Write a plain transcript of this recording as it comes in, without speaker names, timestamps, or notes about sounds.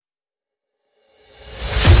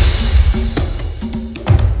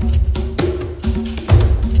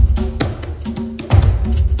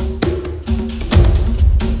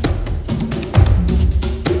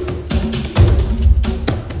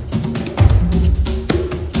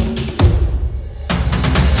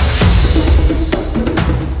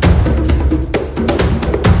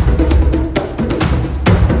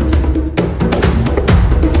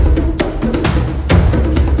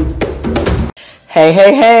Hey,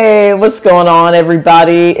 hey, hey, what's going on,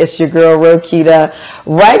 everybody? It's your girl, Rokita,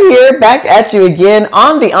 right here, back at you again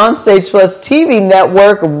on the Onstage Plus TV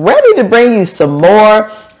network, ready to bring you some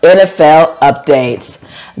more NFL updates.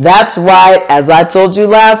 That's right, as I told you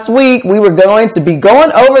last week, we were going to be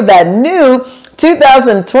going over that new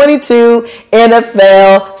 2022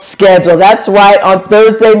 NFL schedule. That's right, on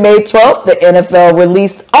Thursday, May 12th, the NFL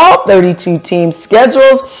released all 32 team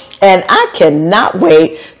schedules, and I cannot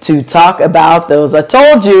wait to talk about those. I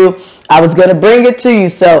told you I was going to bring it to you.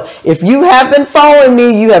 So if you have been following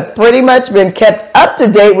me, you have pretty much been kept up to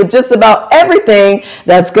date with just about everything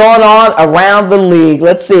that's going on around the league.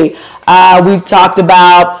 Let's see. We've talked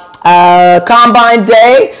about Combine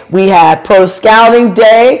Day. We had Pro Scouting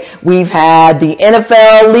Day. We've had the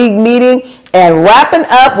NFL League meeting. And wrapping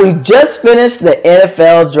up, we just finished the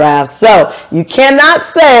NFL Draft. So you cannot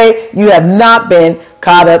say you have not been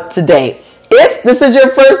caught up to date. If this is your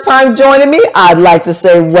first time joining me, I'd like to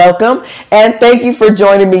say welcome and thank you for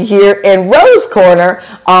joining me here in Rose Corner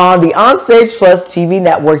on the Onstage Plus TV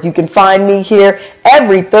network. You can find me here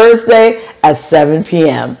every Thursday at 7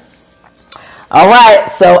 p.m. All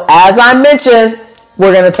right, so as I mentioned,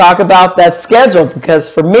 we're going to talk about that schedule because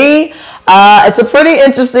for me, it's a pretty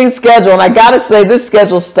interesting schedule. And I got to say, this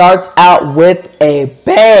schedule starts out with a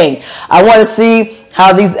bang. I want to see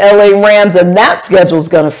how these LA Rams and that schedule is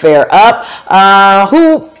going to fare up.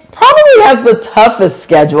 Who probably has the toughest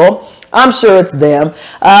schedule? I'm sure it's them.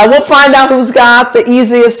 We'll find out who's got the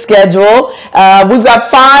easiest schedule. We've got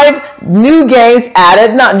 5 new games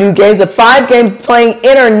added, not new games, but 5 games playing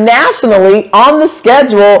internationally on the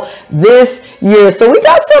schedule this year. So we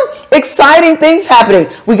got some exciting things happening.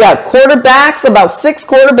 We got quarterbacks, about 6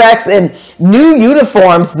 quarterbacks in new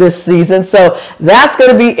uniforms this season. So that's going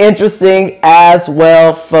to be interesting as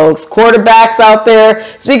well, folks. Quarterbacks out there.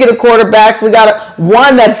 Speaking of quarterbacks, we got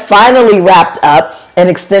one that finally wrapped up an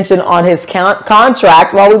extension on his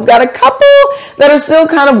contract, while we've got a couple that are still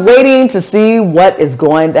kind of waiting to see what is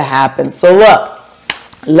going to happen. So look,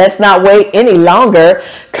 let's not wait any longer.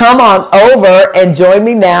 Come on over and join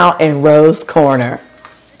me now in Rose Corner.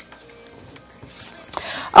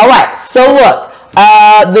 All right, so look,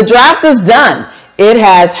 the draft is done. It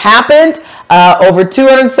has happened. Over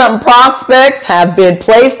 200-something prospects have been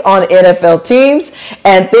placed on NFL teams,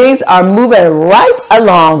 and things are moving right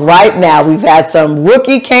along right now. We've had some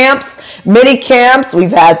rookie camps, mini camps.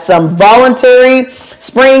 We've had some voluntary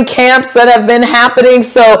spring camps that have been happening.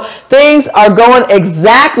 So things are going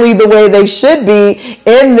exactly the way they should be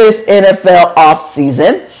in this NFL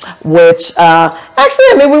offseason, which actually,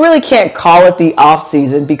 I mean, we really can't call it the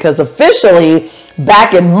offseason because officially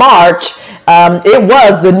back in March, it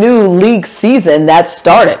was the new league season that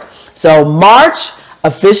started. So March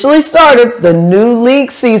officially started the new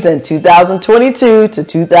league season, 2022 to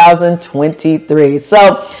 2023.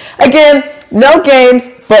 So again, no games,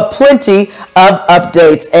 but plenty of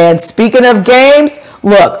updates. And speaking of games,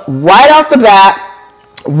 look, right off the bat,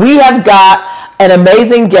 we have got an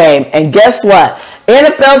amazing game. And guess what?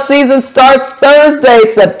 NFL season starts Thursday,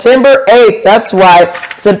 September 8th. That's right.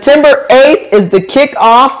 September 8th is the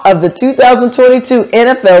kickoff of the 2022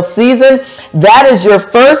 NFL season. That is your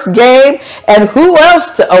first game. And who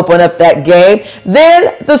else to open up that game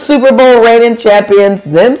than the Super Bowl reigning champions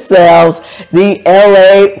themselves, the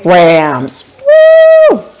LA Rams.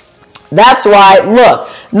 Woo! That's right.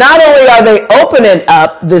 Look, not only are they opening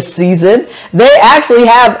up this season, they actually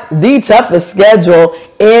have the toughest schedule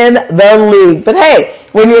in the league. But hey,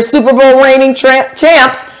 when you're Super Bowl reigning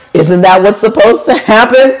champs, isn't that what's supposed to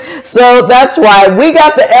happen? So that's why we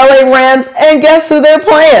got the LA Rams, and guess who they're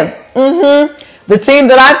playing? The team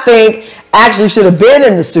that I think actually should have been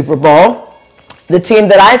in the Super Bowl. The team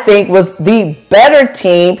that I think was the better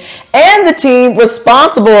team and the team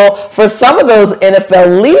responsible for some of those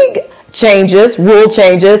NFL league changes, rule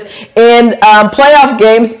changes in playoff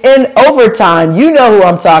games in overtime. You know who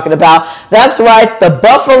I'm talking about. That's right, the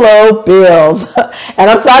Buffalo Bills. And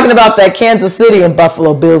I'm talking about that Kansas City and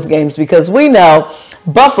Buffalo Bills games because we know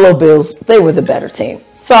Buffalo Bills, they were the better team.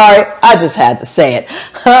 Sorry, I just had to say it.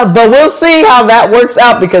 But we'll see how that works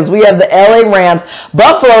out because we have the LA Rams.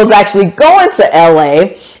 Buffalo's actually going to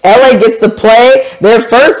LA. LA gets to play their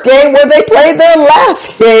first game where they played their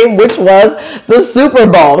last game, which was the Super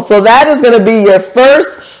Bowl. So that is going to be your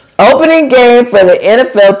first opening game for the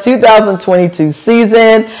NFL 2022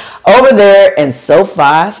 season over there in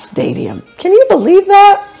SoFi Stadium. Can you believe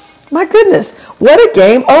that? My goodness, what a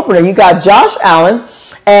game opener. You got Josh Allen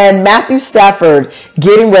and Matthew Stafford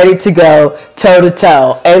getting ready to go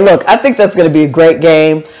toe-to-toe. And look, I think that's going to be a great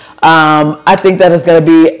game. I think that is going to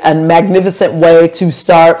be a magnificent way to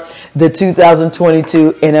start the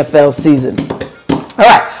 2022 NFL season. All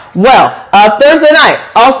right. Well, Thursday night,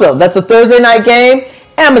 also, that's a Thursday night game.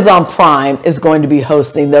 Amazon Prime is going to be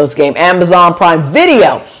hosting those games. Amazon Prime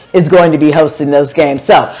Video is going to be hosting those games.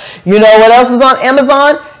 So, you know what else is on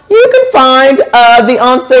Amazon? You can find the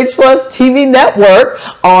OnStage Plus TV network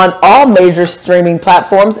on all major streaming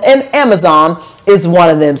platforms, and Amazon is one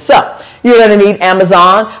of them. So, you're going to need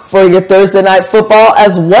Amazon for your Thursday night football,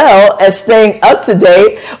 as well as staying up to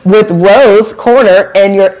date with Rose Corner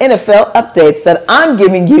and your NFL updates that I'm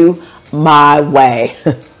giving you my way.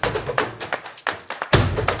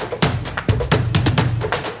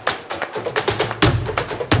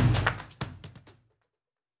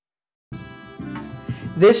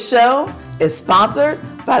 This show is sponsored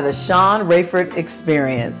by the Sean Rayford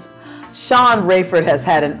Experience. Sean Rayford has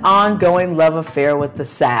had an ongoing love affair with the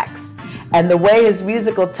sax, and the way his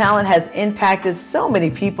musical talent has impacted so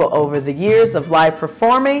many people over the years of live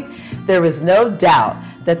performing, there is no doubt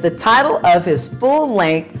that the title of his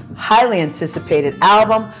full-length, highly anticipated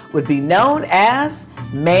album would be known as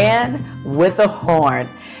Man with a Horn.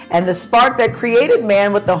 And the spark that created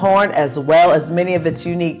Man with the Horn, as well as many of its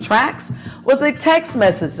unique tracks, was a text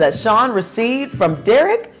message that Sean received from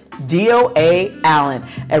Derek D.O.A. Allen,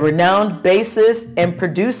 a renowned bassist and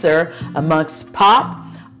producer amongst pop,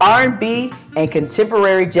 R&B, and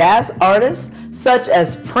contemporary jazz artists such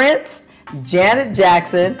as Prince, Janet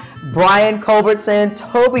Jackson, Brian Culbertson,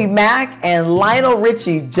 Toby Mac, and Lionel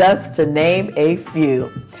Richie, just to name a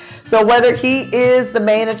few. So whether he is the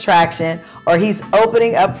main attraction or he's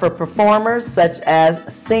opening up for performers such as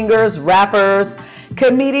singers, rappers,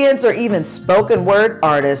 comedians, or even spoken word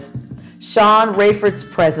artists, Sean Rayford's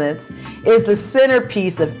presence is the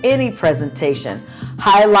centerpiece of any presentation,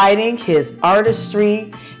 highlighting his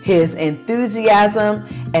artistry, his enthusiasm,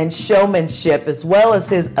 and showmanship, as well as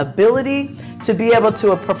his ability to be able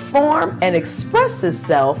to perform and express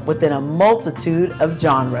himself within a multitude of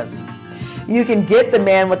genres. You can get the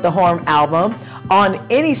Man with the Horn album on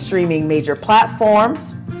any streaming major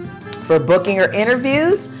platforms. For booking or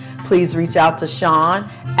interviews, please reach out to Sean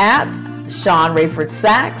at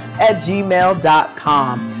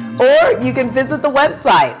SeanRayfordSax@gmail.com, or you can visit the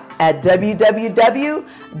website at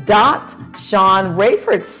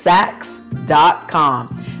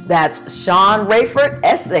www.SeanRayfordSax.com. That's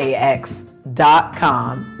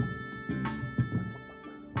SeanRayfordSax.com.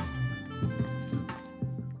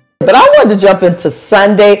 But I wanted to jump into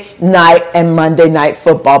Sunday night and Monday night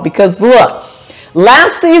football because look,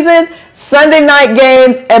 last season, Sunday night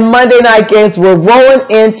games and Monday night games were rolling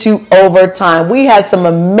into overtime. We had some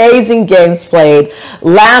amazing games played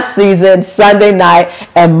last season, Sunday night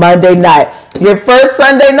and Monday night. Your first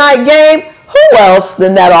Sunday night game, who else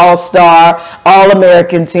than that all-star,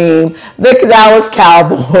 all-American team, the Dallas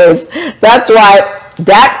Cowboys. That's right,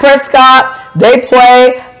 Dak Prescott, they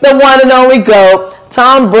play the one and only GOAT,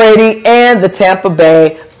 Tom Brady, and the Tampa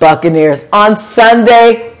Bay Buccaneers on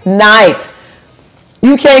Sunday night.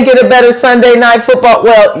 You can't get a better Sunday night football.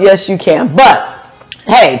 Well, yes, you can. But,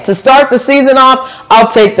 hey, to start the season off, I'll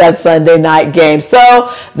take that Sunday night game.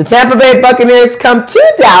 So, the Tampa Bay Buccaneers come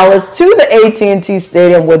to Dallas, to the AT&T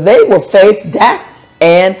Stadium, where they will face Dak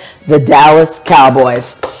and the Dallas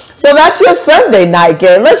Cowboys. So, that's your Sunday night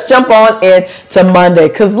game. Let's jump on in to Monday.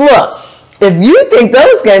 Because, look, if you think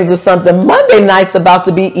those games were something, Monday night's about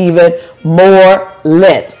to be even more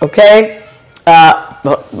lit, okay?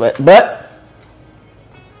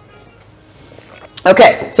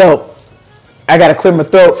 Okay, so I got to clear my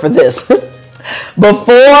throat for this.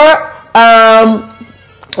 Before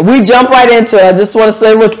we jump right into it, I just want to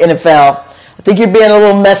say, look, NFL, I think you're being a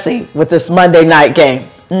little messy with this Monday night game.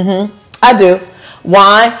 I do.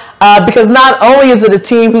 Why? Because not only is it a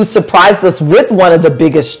team who surprised us with one of the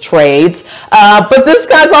biggest trades, but this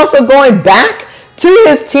guy's also going back to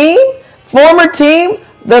his team, former team,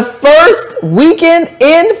 the first weekend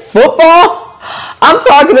in football. I'm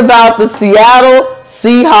talking about the Seattle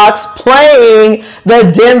Seahawks playing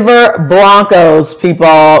the Denver Broncos,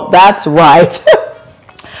 people. That's right.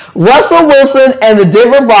 Russell Wilson and the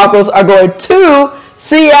Denver Broncos are going to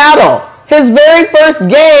Seattle. His very first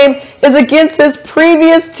game is against his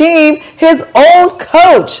previous team, his old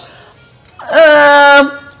coach.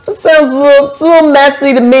 It sounds a little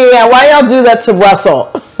messy to me. Why y'all do that to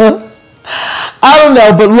Russell? I don't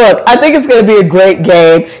know, but look, I think it's going to be a great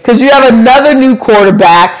game because you have another new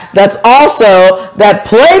quarterback that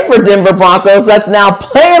played for Denver Broncos, that's now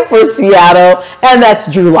playing for Seattle, and that's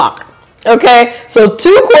Drew Lock. Okay, so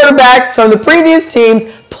two quarterbacks from the previous teams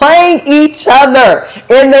playing each other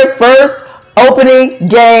in their first opening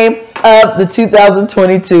game of the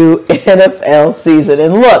 2022 NFL season.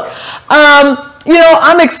 And look,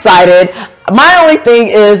 I'm excited my only thing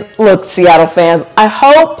is, look, Seattle fans, I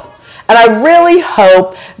hope, and I really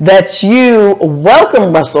hope that you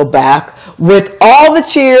welcome Russell back with all the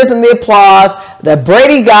cheers and the applause that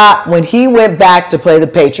Brady got when he went back to play the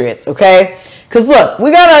Patriots, okay? Because look,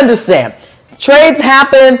 we got to understand, trades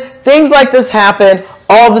happen, things like this happen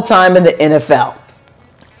all the time in the NFL.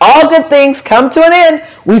 All good things come to an end.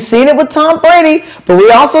 We've seen it with Tom Brady, but we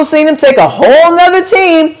also seen him take a whole nother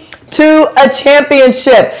team to a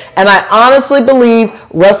championship. And I honestly believe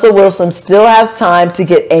Russell Wilson still has time to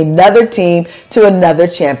get another team to another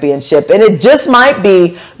championship. And it just might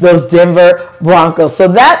be those Denver Broncos. So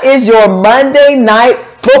that is your Monday night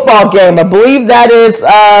football game. I believe that is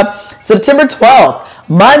September 12th.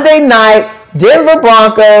 Monday night, Denver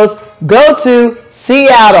Broncos go to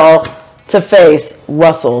Seattle to face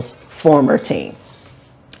Russell's former team.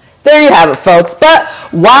 There you have it, folks. But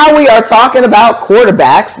while we are talking about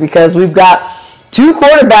quarterbacks, because we've got two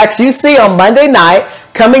quarterbacks you see on Monday night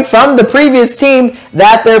coming from the previous team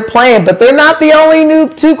that they're playing, but they're not the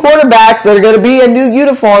only two quarterbacks that are going to be in new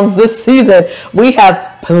uniforms this season. We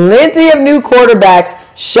have plenty of new quarterbacks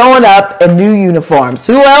showing up in new uniforms.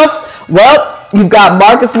 Who else? Well, you've got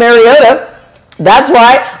Marcus Mariota. That's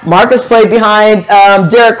right. Marcus played behind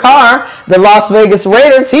Derek Carr, the Las Vegas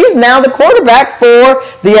Raiders. He's now the quarterback for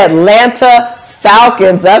the Atlanta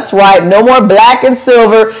Falcons. That's right. No more black and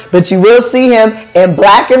silver, but you will see him in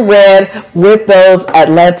black and red with those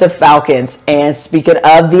Atlanta Falcons. And speaking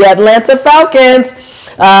of the Atlanta Falcons,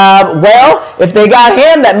 well, if they got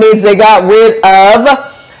him, that means they got rid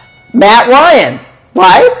of Matt Ryan,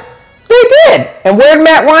 right? They did. And where did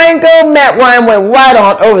Matt Ryan go? Matt Ryan went right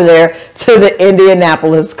on over there to the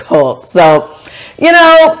Indianapolis Colts. So, you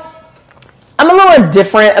know, I'm a little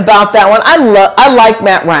indifferent about that one. I like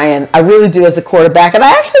Matt Ryan. I really do as a quarterback. And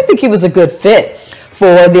I actually think he was a good fit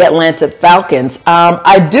for the Atlanta Falcons.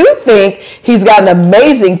 I do think he's got an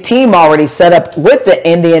amazing team already set up with the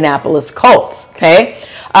Indianapolis Colts. Okay.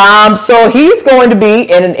 So he's going to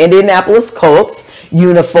be in an Indianapolis Colts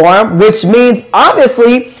uniform, which means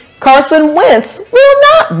obviously Carson Wentz will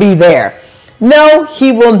not be there. No,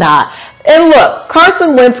 he will not. And look,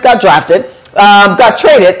 Carson Wentz got traded,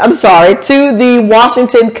 to the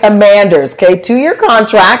Washington Commanders, okay, 2-year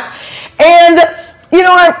contract. And, you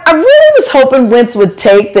know, I really was hoping Wentz would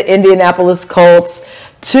take the Indianapolis Colts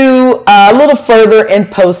to a little further in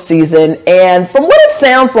postseason. And from what it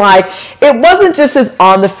sounds like, it wasn't just his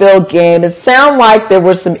on-the-field game. It sounded like there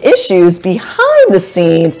were some issues behind the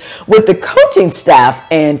scenes with the coaching staff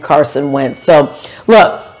and Carson Wentz. So,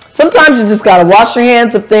 look, sometimes you just got to wash your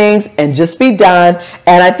hands of things and just be done.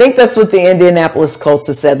 And I think that's what the Indianapolis Colts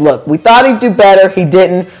have said. Look, we thought he'd do better. He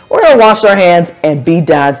didn't. We're going to wash our hands and be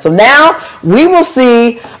done. So now we will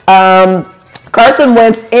see Carson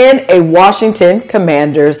Wentz in a Washington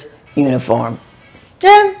Commanders uniform.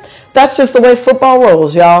 Yeah, that's just the way football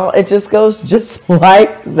rolls, y'all. It just goes just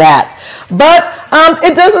like that. But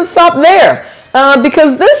it doesn't stop there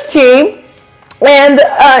because this team, and,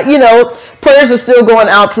 you know, prayers are still going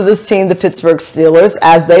out to this team, the Pittsburgh Steelers,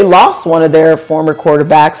 as they lost one of their former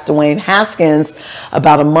quarterbacks, Dwayne Haskins,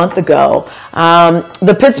 about a month ago.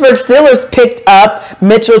 The Pittsburgh Steelers picked up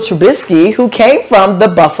Mitchell Trubisky, who came from the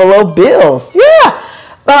Buffalo Bills.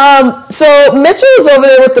 Yeah. So Mitchell is over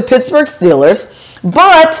there with the Pittsburgh Steelers.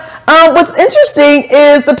 But what's interesting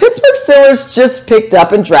is the Pittsburgh Steelers just picked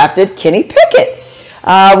up and drafted Kenny Pickett.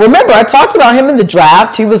 Remember, I talked about him in the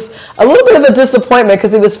draft. He was a little bit of a disappointment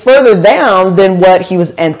because he was further down than what he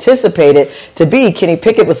was anticipated to be. Kenny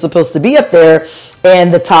Pickett was supposed to be up there in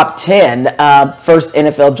the top 10 first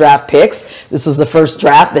NFL draft picks. This was the first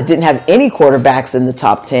draft that didn't have any quarterbacks in the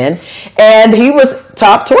top 10. And he was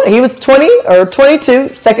top 20. He was 20 or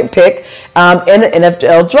 22, second pick in the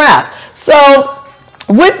NFL draft. So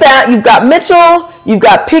with that, you've got Mitchell, you've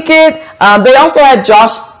got Pickett. They also had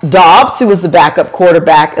Josh Dobbs, who was the backup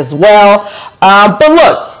quarterback as well. But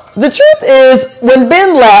look, the truth is, when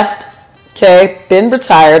Ben left, okay, Ben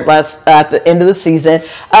retired at the end of the season, he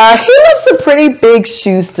left some pretty big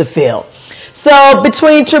shoes to fill. So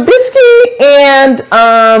between Trubisky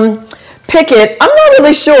and Pickett, I'm not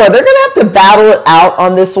really sure. They're going to have to battle it out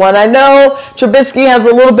on this one. I know Trubisky has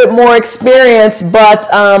a little bit more experience, but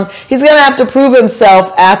he's going to have to prove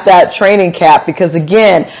himself at that training camp because,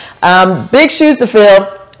 again, big shoes to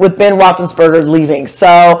fill with Ben Roethlisberger leaving.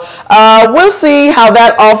 So we'll see how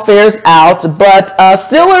that all fares out. But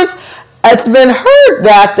Steelers, it's been heard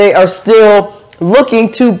that they are still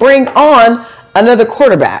looking to bring on another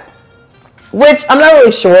quarterback, which I'm not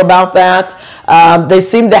really sure about that. They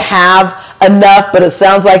seem to have enough, but it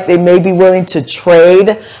sounds like they may be willing to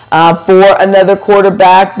trade for another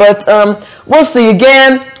quarterback. But we'll see.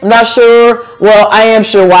 Again, I'm not sure. Well, I am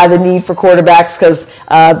sure why the need for quarterbacks, because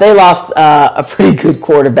they lost a pretty good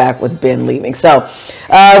quarterback with Ben leaving. So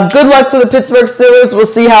good luck to the Pittsburgh Steelers. We'll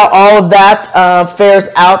see how all of that fares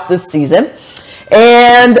out this season.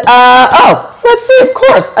 And, let's see, of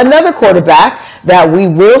course, another quarterback that we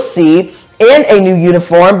will see in a new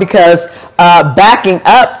uniform, because backing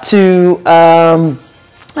up to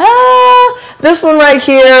this one right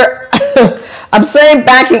here, I'm saying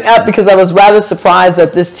backing up because I was rather surprised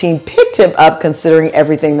that this team picked him up considering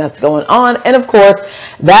everything that's going on. And, of course,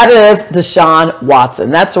 that is Deshaun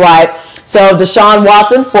Watson. That's right. So Deshaun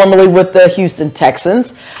Watson, formerly with the Houston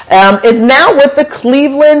Texans, is now with the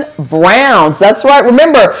Cleveland Browns. That's right.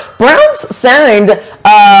 Remember, Browns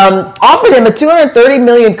offered him a $230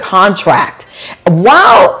 million contract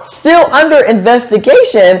while still under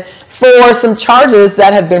investigation for some charges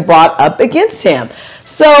that have been brought up against him.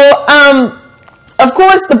 So, of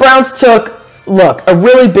course, the Browns took, a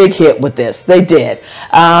really big hit with this. They did.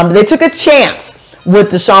 They took a chance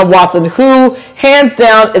with Deshaun Watson, who, hands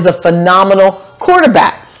down, is a phenomenal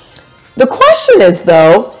quarterback. The question is,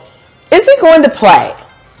 though, is he going to play?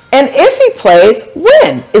 And if he plays,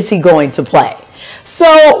 when is he going to play?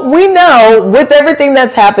 So we know with everything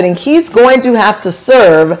that's happening, he's going to have to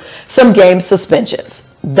serve some game suspensions.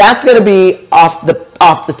 That's going to be off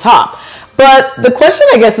the top. But the question,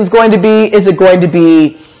 I guess, is going to be, is it going to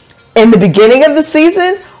be in the beginning of the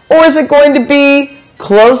season, or is it going to be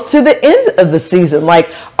close to the end of the season? Like,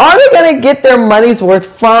 are they going to get their money's worth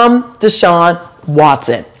from Deshaun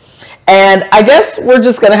Watson? And I guess we're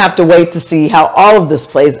just going to have to wait to see how all of this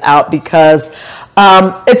plays out, because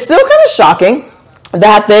it's still kind of shocking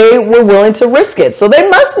that they were willing to risk it. So they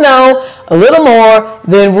must know a little more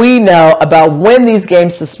than we know about when these game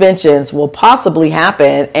suspensions will possibly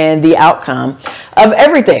happen and the outcome of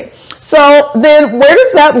everything. So then where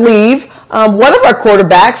does that leave one of our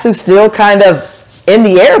quarterbacks who's still kind of in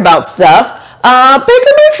the air about stuff,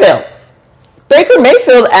 Baker Mayfield. Baker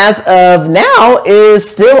Mayfield, as of now, is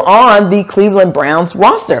still on the Cleveland Browns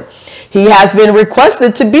roster. He has been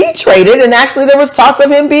requested to be traded, and actually there was talk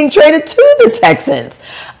of him being traded to the Texans.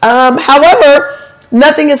 However,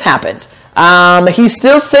 nothing has happened. He's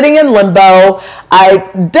still sitting in limbo. I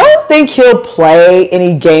don't think he'll play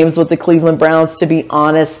any games with the Cleveland Browns, to be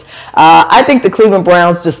honest. I think the Cleveland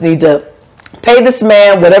Browns just need to pay this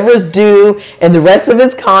man whatever is due in the rest of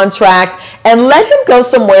his contract and let him go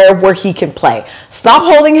somewhere where he can play. Stop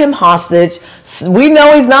holding him hostage. We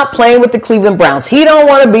know he's not playing with the Cleveland Browns. He don't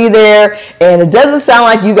want to be there, and it doesn't sound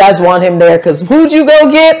like you guys want him there, because who'd you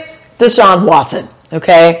go get? Deshaun Watson.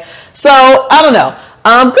 Okay? So, I don't know.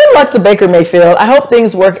 Good luck to Baker Mayfield. I hope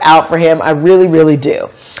things work out for him. I really, really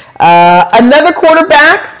do. Another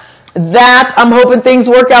quarterback that I'm hoping things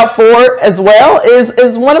work out for as well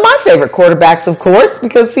is one of my favorite quarterbacks, of course,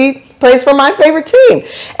 because he plays for my favorite team,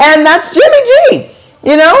 and that's Jimmy G.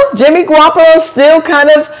 You know, Jimmy Garoppolo's still kind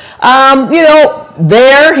of,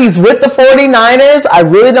 there. He's with the 49ers. I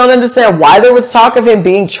really don't understand why there was talk of him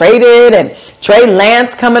being traded and Trey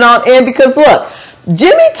Lance coming on in, because, look,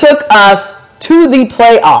 Jimmy took us to the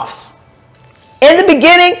playoffs in the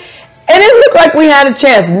beginning, and it looked like we had a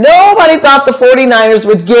chance. Nobody thought the 49ers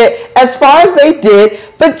would get as far as they did,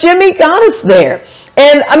 but Jimmy got us there.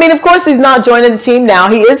 And, I mean, of course, he's not joining the team now.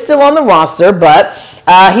 He is still on the roster, but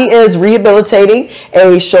he is rehabilitating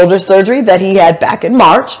a shoulder surgery that he had back in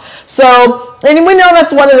March. So, and we know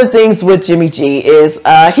that's one of the things with Jimmy G is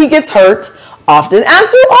he gets hurt often,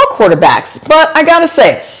 as do all quarterbacks. But I got to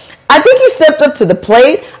say, I think he stepped up to the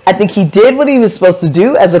plate. I think he did what he was supposed to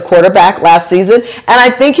do as a quarterback last season. And I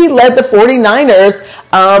think he led the 49ers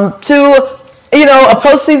to, a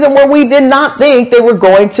postseason where we did not think they were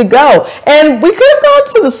going to go. And we could have gone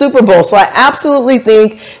to the Super Bowl. So I absolutely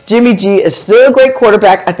think Jimmy G is still a great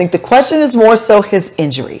quarterback. I think the question is more so his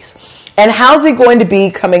injuries. And how's he going to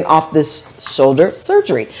be coming off this shoulder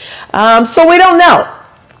surgery? So we don't know.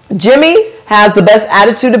 Jimmy has the best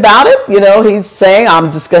attitude about it. He's saying,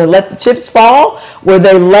 I'm just going to let the chips fall where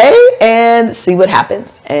they lay and see what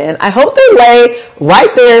happens. And I hope they lay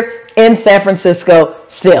right there in San Francisco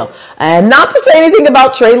still. And not to say anything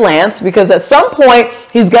about Trey Lance, because at some point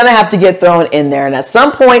he's going to have to get thrown in there. And at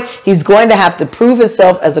some point he's going to have to prove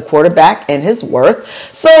himself as a quarterback and his worth.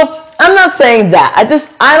 So I'm not saying that.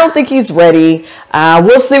 I don't think he's ready.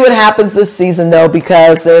 We'll see what happens this season, though,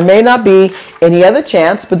 because there may not be any other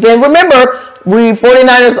chance. But then remember, we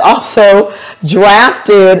 49ers also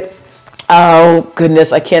drafted, oh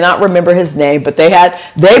goodness, I cannot remember his name, but they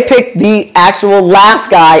picked the actual last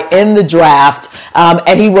guy in the draft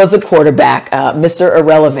And he was a quarterback, Mr.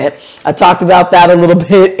 Irrelevant. I talked about that a little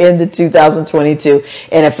bit in the 2022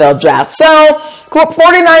 NFL Draft. So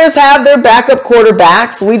 49ers have their backup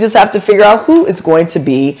quarterbacks. We just have to figure out who is going to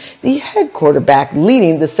be the head quarterback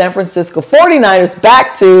leading the San Francisco 49ers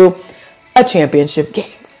back to a championship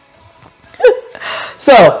game.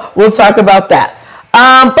 So we'll talk about that.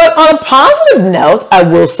 But on a positive note, I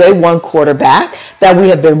will say one quarterback that we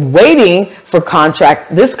have been waiting for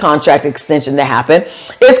this contract extension to happen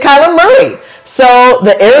is Kyler Murray. So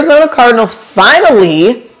the Arizona Cardinals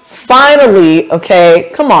finally,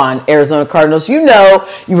 okay, come on, Arizona Cardinals, you know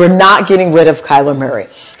you were not getting rid of Kyler Murray.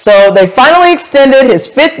 So they finally extended his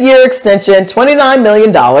 5th-year extension, $29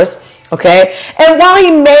 million, okay? And while he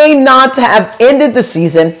may not have ended the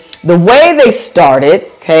season the way they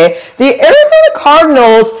started, okay, the Arizona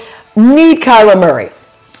Cardinals need Kyler Murray.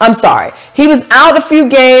 I'm sorry. He was out a few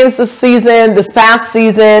games this past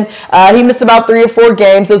season. He missed about 3 or 4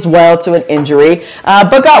 games as well to an injury,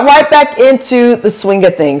 but got right back into the swing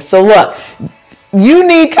of things. So look, you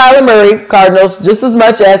need Kyler Murray, Cardinals, just as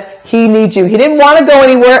much as he needs you. He didn't want to go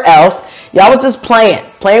anywhere else. Y'all was just playing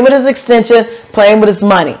with his extension, playing with his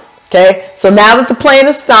money. Okay, so now that the playing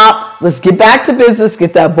has stopped, let's get back to business,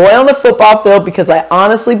 get that boy on the football field, because I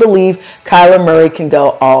honestly believe Kyler Murray can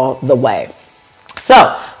go all the way.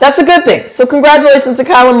 So that's a good thing. So congratulations to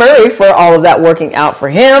Kyler Murray for all of that working out for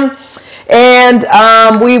him. And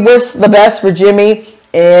we wish the best for Jimmy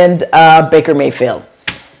and Baker Mayfield.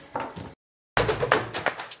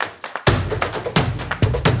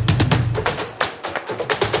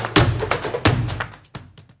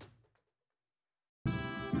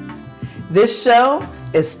 This show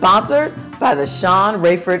is sponsored by the Sean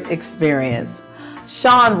Rayford Experience.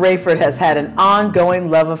 Sean Rayford has had an ongoing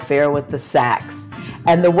love affair with the sax,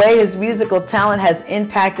 and the way his musical talent has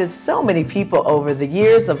impacted so many people over the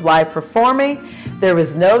years of live performing, there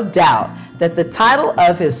is no doubt that the title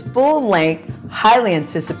of his full-length, highly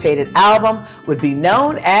anticipated album would be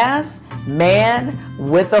known as Man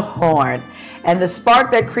with a Horn. And the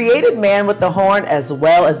spark that created Man with the Horn, as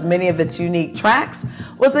well as many of its unique tracks,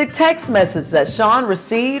 was a text message that Sean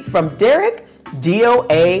received from Derek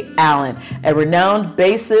D.O.A. Allen, a renowned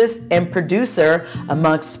bassist and producer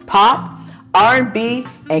amongst pop, R&B,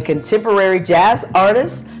 and contemporary jazz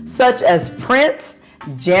artists such as Prince,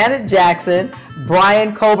 Janet Jackson,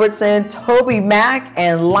 Brian Culbertson, Toby Mac,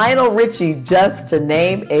 and Lionel Richie, just to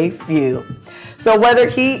name a few. So whether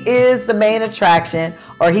he is the main attraction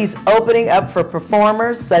or he's opening up for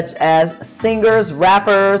performers such as singers,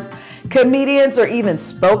 rappers, comedians, or even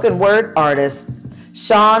spoken word artists,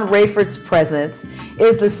 Sean Rayford's presence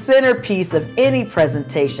is the centerpiece of any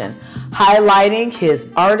presentation, highlighting his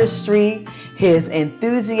artistry, his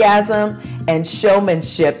enthusiasm, and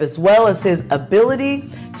showmanship, as well as his ability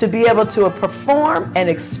to be able to perform and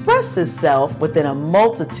express himself within a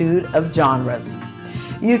multitude of genres.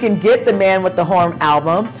 You can get the Man with the Horn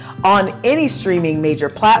album on any streaming major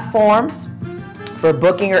platforms. For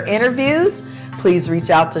booking or interviews, please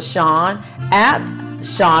reach out to Sean at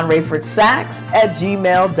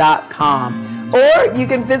SeanRayfordSax@gmail.com, or you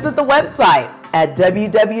can visit the website at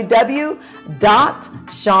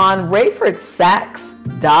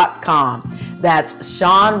www.SeanRayfordSax.com. That's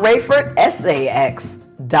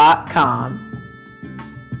SeanRayfordSax.com.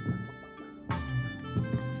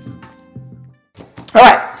 All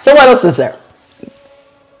right, so what else is there?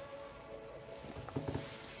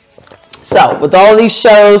 So with all of these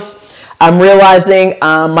shows, I'm realizing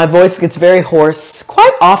my voice gets very hoarse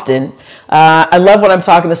quite often. I love when I'm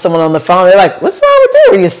talking to someone on the phone. They're like, what's wrong with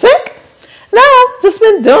you? Are you sick? No, just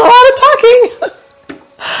been doing a lot of talking.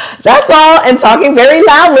 That's all, and talking very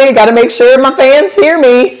loudly. Got to make sure my fans hear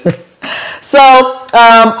me. So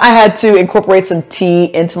I had to incorporate some tea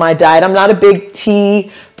into my diet. I'm not a big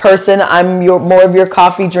tea person. I'm more of your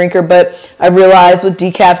coffee drinker, but I realized with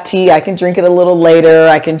decaf tea, I can drink it a little later.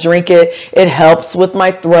 I can drink it. It helps with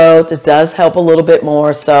my throat. It does help a little bit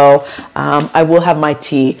more. So I will have my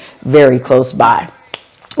tea very close by.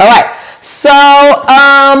 All right. So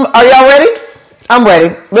are y'all ready? I'm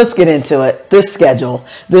ready. Let's get into it. This schedule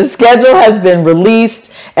has been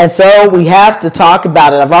released, and so we have to talk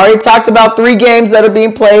about it. I've already talked about 3 games that are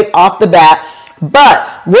being played off the bat, but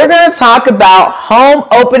we're going to talk about home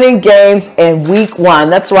opening games in week 1.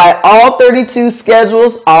 That's right. All 32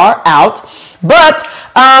 schedules are out. But,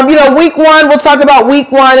 week 1, we'll talk about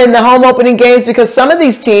week 1 and the home opening games, because some of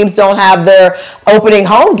these teams don't have their opening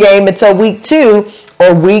home game until week 2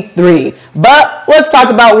 or week 3. But let's talk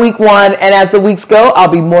about week 1. And as the weeks go, I'll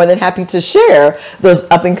be more than happy to share those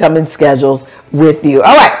up and coming schedules with you.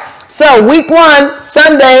 All right. So week 1,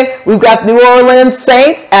 Sunday, we've got New Orleans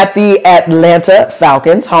Saints at the Atlanta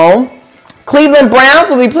Falcons home. Cleveland Browns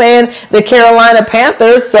will be playing the Carolina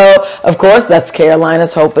Panthers. So, of course, that's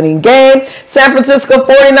Carolina's opening game. San Francisco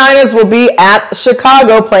 49ers will be at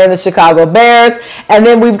Chicago playing the Chicago Bears. And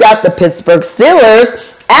then we've got the Pittsburgh Steelers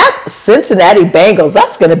at Cincinnati Bengals.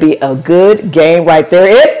 That's going to be a good game right there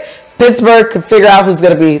if Pittsburgh can figure out who's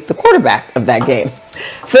going to be the quarterback of that game.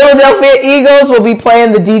 Philadelphia Eagles will be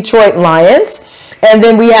playing the Detroit Lions. And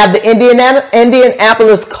then we have the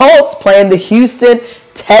Indianapolis Colts playing the Houston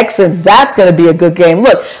Texans. That's going to be a good game.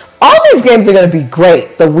 Look, all these games are going to be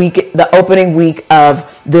great the opening week of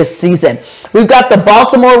this season. We've got the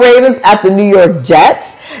Baltimore Ravens at the New York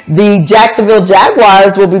Jets. The Jacksonville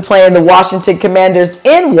Jaguars will be playing the Washington Commanders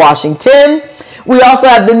in Washington. We also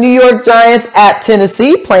have the New York Giants at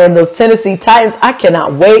Tennessee playing those Tennessee Titans. I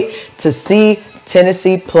cannot wait to see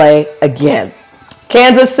Tennessee play again.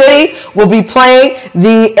 Kansas City will be playing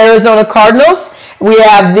the Arizona Cardinals. We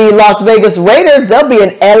have the Las Vegas Raiders. They'll be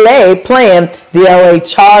in LA playing the LA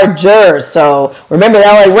Chargers. So remember, the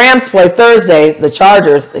LA Rams play Thursday. The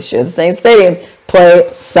Chargers, they share the same stadium, play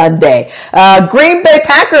Sunday. Green Bay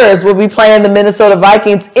Packers will be playing the Minnesota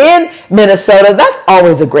Vikings in Minnesota. That's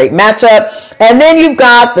always a great matchup. And then you've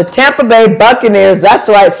got the Tampa Bay Buccaneers. That's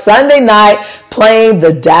right, Sunday night playing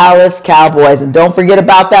the Dallas Cowboys. And don't forget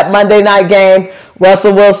about that Monday night game.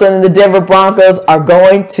 Russell Wilson and the Denver Broncos are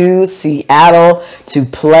going to Seattle to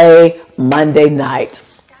play Monday night.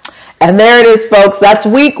 And there it is, folks. That's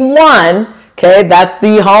week 1. Okay, that's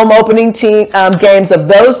the home opening games of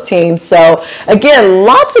those teams. So, again,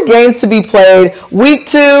 lots of games to be played. Week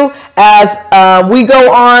 2, as we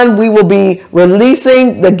go on, we will be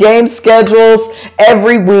releasing the game schedules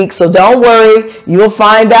every week. So don't worry. You'll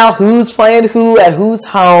find out who's playing who at whose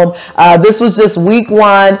home. This was just week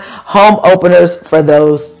 1 home openers for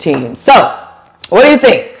those teams. So, what do you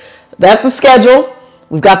think? That's the schedule.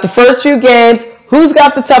 We've got the first few games. Who's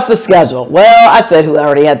got the toughest schedule? Well, I said who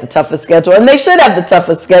already had the toughest schedule, and they should have the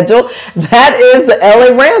toughest schedule. That is the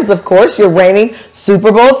LA Rams, of course, your reigning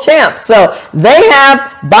Super Bowl champs. So they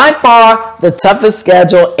have, by far, the toughest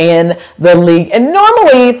schedule in the league. And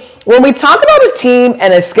normally, when we talk about a team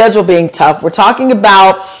and a schedule being tough, we're talking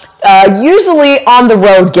about usually on the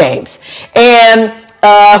road games and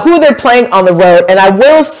who they're playing on the road. And I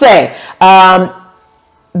will say,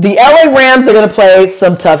 the LA Rams are going to play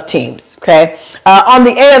some tough teams, okay? On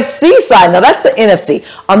the AFC side, now that's the NFC.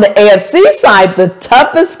 On the AFC side, the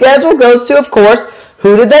toughest schedule goes to, of course,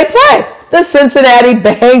 who did they play? The Cincinnati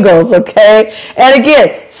Bengals, okay? And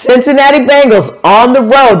again, Cincinnati Bengals on the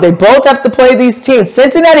road. They both have to play these teams.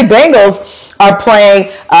 Cincinnati Bengals are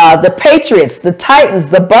playing the Patriots, the Titans,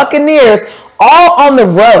 the Buccaneers, all on the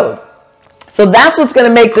road. So that's what's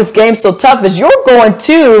going to make this game so tough is you're going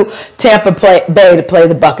to Tampa Bay to play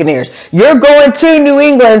the Buccaneers. You're going to New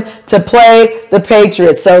England to play the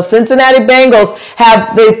Patriots. So Cincinnati Bengals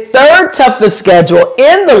have the 3rd toughest schedule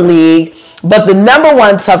in the league, but the number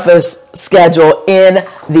 1 toughest schedule in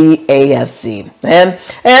the AFC. And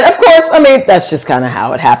of course, I mean, that's just kind of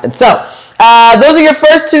how it happened. So those are your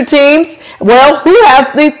first 2 teams. Well, who has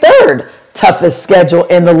the 3rd toughest schedule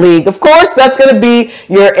in the league? Of course, that's going to be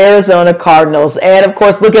your Arizona Cardinals. And of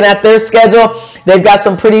course, looking at their schedule, they've got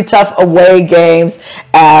some pretty tough away games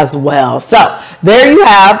as well. So there you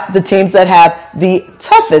have the teams that have the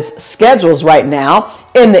toughest schedules right now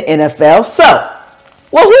in the NFL. So,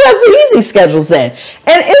 well, who has the easy schedules then?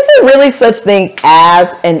 And is there really such thing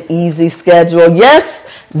as an easy schedule? Yes,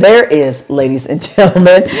 there is, ladies and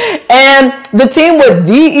gentlemen. And the team with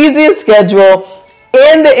the easiest schedule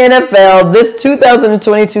in the NFL this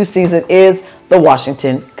 2022 season is the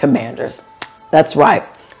Washington Commanders. That's right.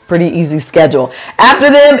 Pretty easy schedule. After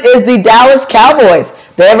them is the Dallas Cowboys.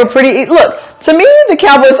 They have a pretty, look, to me, the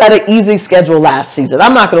Cowboys had an easy schedule last season.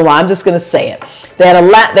 I'm not going to lie. I'm just going to say it. They had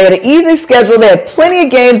an easy schedule. They had plenty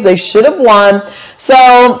of games they should have won. So,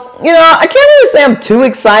 you know, I can't really say I'm too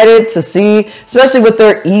excited to see, especially with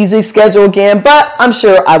their easy schedule again, but I'm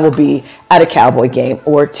sure I will be at a Cowboy game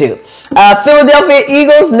or 2. Philadelphia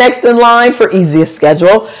Eagles next in line for easiest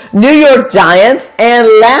schedule. New York Giants. And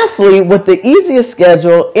lastly, with the easiest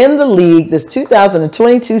schedule in the league this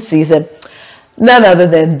 2022 season, none other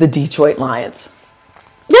than the Detroit Lions.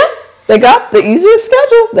 Yeah, they got the easiest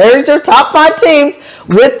schedule. There's your top 5 teams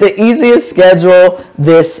with the easiest schedule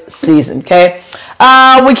this season, okay?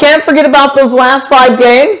 We can't forget about those last 5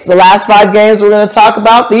 games. The last 5 games we're going to talk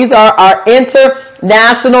about. These are our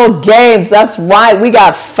international games. That's right. We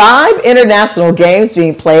got 5 international games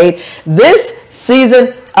being played this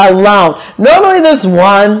season alone. Normally there's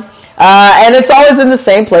 1. And it's always in the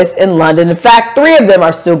same place in London. In fact, 3 of them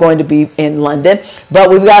are still going to be in London, but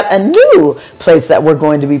we've got a new place that we're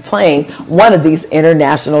going to be playing one of these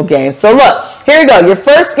international games. So look, here you go. Your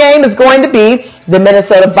first game is going to be the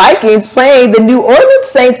Minnesota Vikings playing the New Orleans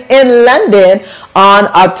Saints in London on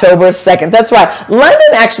October 2nd. That's right. London,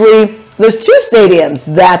 actually, there's 2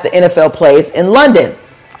 stadiums that the NFL plays in London.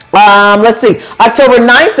 Let's see. October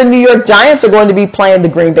 9th, the New York Giants are going to be playing the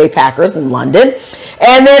Green Bay Packers in London.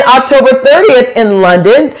 And then October 30th in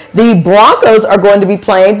London, the Broncos are going to be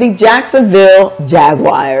playing the Jacksonville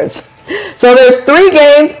Jaguars. So there's 3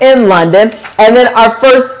 games in London, and then our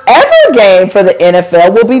first ever game for the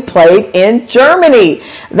NFL will be played in Germany.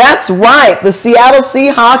 That's right. The Seattle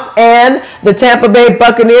Seahawks and the Tampa Bay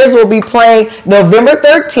Buccaneers will be playing November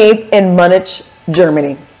 13th in Munich,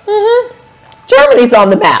 Germany. Germany's on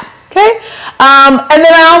the map. Okay. And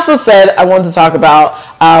then I also said I wanted to talk about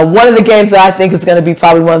one of the games that I think is going to be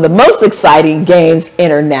probably one of the most exciting games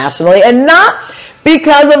internationally, and not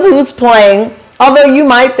because of who's playing, although you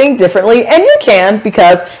might think differently, and you can,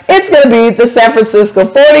 because it's going to be the San Francisco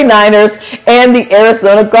 49ers and the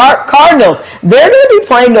Arizona Cardinals. They're going to be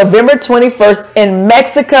playing November 21st in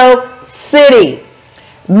Mexico City.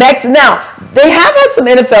 Now, they have had some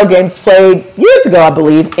NFL games played years ago, I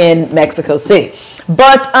believe, in Mexico City.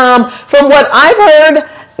 But from what I've heard,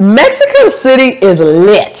 Mexico City is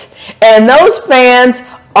lit. And those fans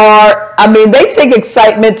are, I mean, they take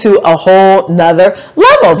excitement to a whole nother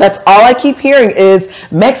level. That's all I keep hearing is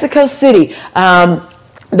Mexico City.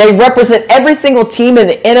 They represent every single team in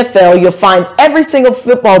the NFL. You'll find every single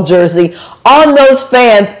football jersey on those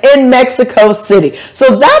fans in Mexico City.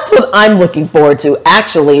 So that's what I'm looking forward to,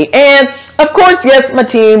 actually. And of course, yes, my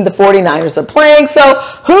team, the 49ers, are playing. So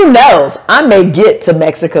who knows? I may get to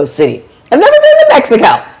Mexico City. I've never been to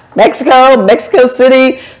Mexico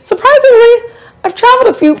City. Surprisingly, I've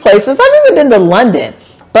traveled a few places. I've even been to London,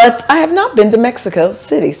 but I have not been to Mexico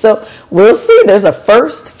City. So we'll see. There's a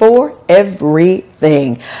first for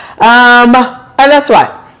everything. And that's right.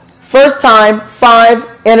 First time,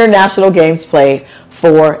 5 international games played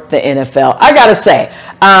for the NFL. I got to say,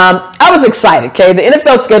 I was excited, okay? The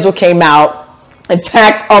NFL schedule came out, in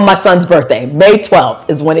fact, on my son's birthday. May 12th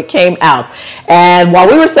is when it came out. And while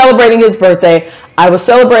we were celebrating his birthday, I was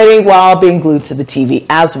celebrating while being glued to the TV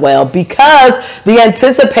as well, because the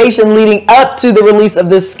anticipation leading up to the release of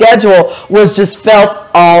this schedule was just felt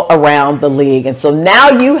all around the league. And so now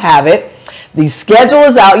you have it. The schedule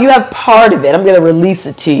is out. You have part of it. I'm going to release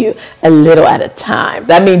it to you a little at a time.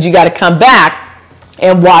 That means you got to come back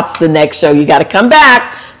and watch the next show. You got to come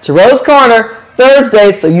back to Rose Corner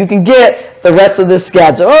Thursday so you can get the rest of the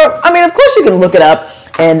schedule. Or, I mean, of course you can look it up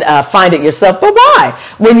and find it yourself. But why?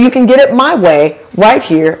 When you can get it my way right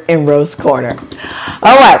here in Rose Corner.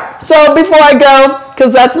 All right. So before I go,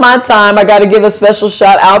 because that's my time, I got to give a special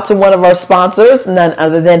shout out to one of our sponsors, none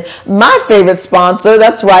other than my favorite sponsor.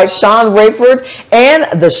 That's right, Sean Rayford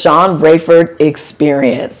and the Sean Rayford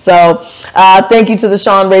Experience. So thank you to the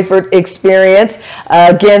Sean Rayford Experience.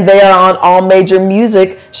 Again, they are on all major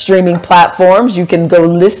music streaming platforms. You can go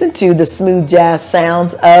listen to the smooth jazz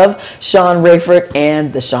sounds of Sean Rayford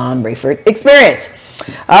and the Sean Rayford Experience.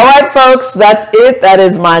 All right, folks, that's it. That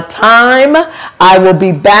is my time. I will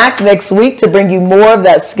be back next week to bring you more of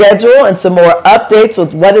that schedule and some more updates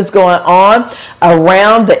with what is going on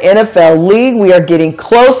around the NFL league. We are getting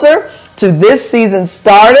closer to this season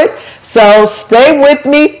started, so stay with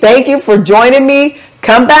me. Thank you for joining me.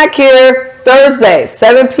 Come back here Thursday,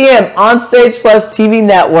 7 p.m. on Stage Plus TV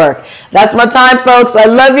Network. That's my time, folks. I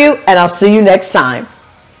love you, and I'll see you next time.